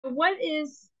What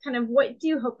do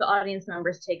you hope the audience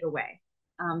members take away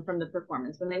from the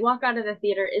performance when they walk out of the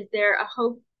theater? Is there a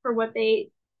hope for what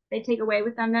they take away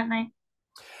with them that night?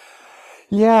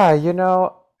 Yeah,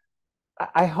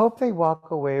 I hope they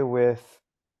walk away with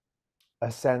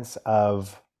a sense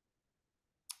of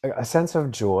a sense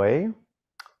of joy,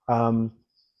 um,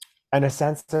 and a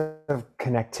sense of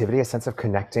connectivity, a sense of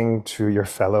connecting to your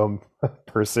fellow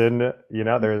person.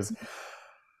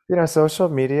 Social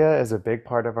media is a big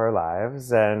part of our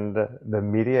lives, and the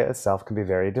media itself can be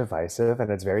very divisive,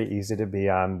 and it's very easy to be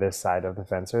on this side of the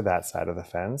fence or that side of the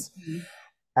fence. Mhm.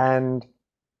 And,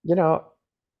 you know,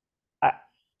 I,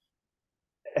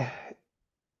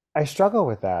 I struggle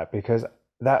with that because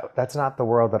that's not the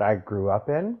world that I grew up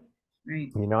in.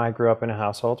 Right. I grew up in a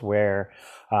household where,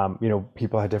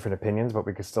 people had different opinions, but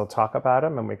we could still talk about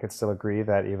them and we could still agree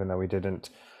that even though we didn't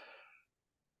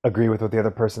agree with what the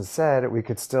other person said, we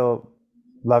could still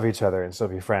love each other and still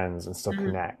be friends and still Mhm.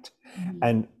 connect. Mhm.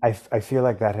 And I feel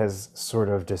like that has sort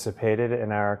of dissipated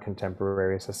in our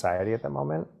contemporary society at the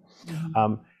moment. Mhm.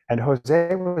 Um, and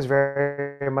Jose was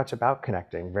very much about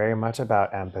connecting, very much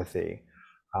about empathy.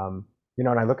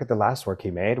 And I look at the last work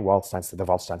he made, the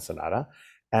Waldstein Sonata,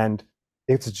 and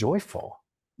it's joyful.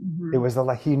 It Mhm. was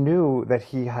like he knew that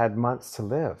he had months to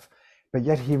live, but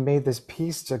yet he made this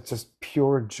piece to just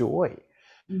pure joy.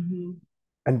 Mhm.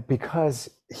 And because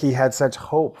he had such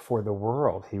hope for the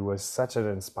world, he was such an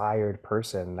inspired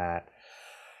person that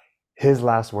his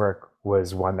last work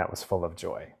was one that was full of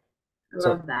joy. I So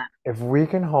love that. if we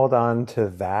can hold on to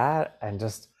that and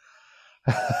just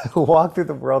walk through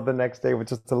the world the next day with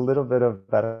just a little bit of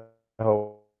that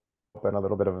hope and a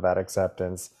little bit of that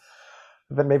acceptance,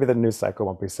 then maybe the news cycle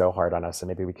won't be so hard on us, and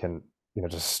maybe we can,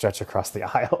 just stretch across the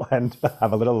aisle and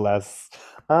have a little less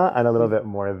and a little bit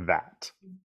more of that.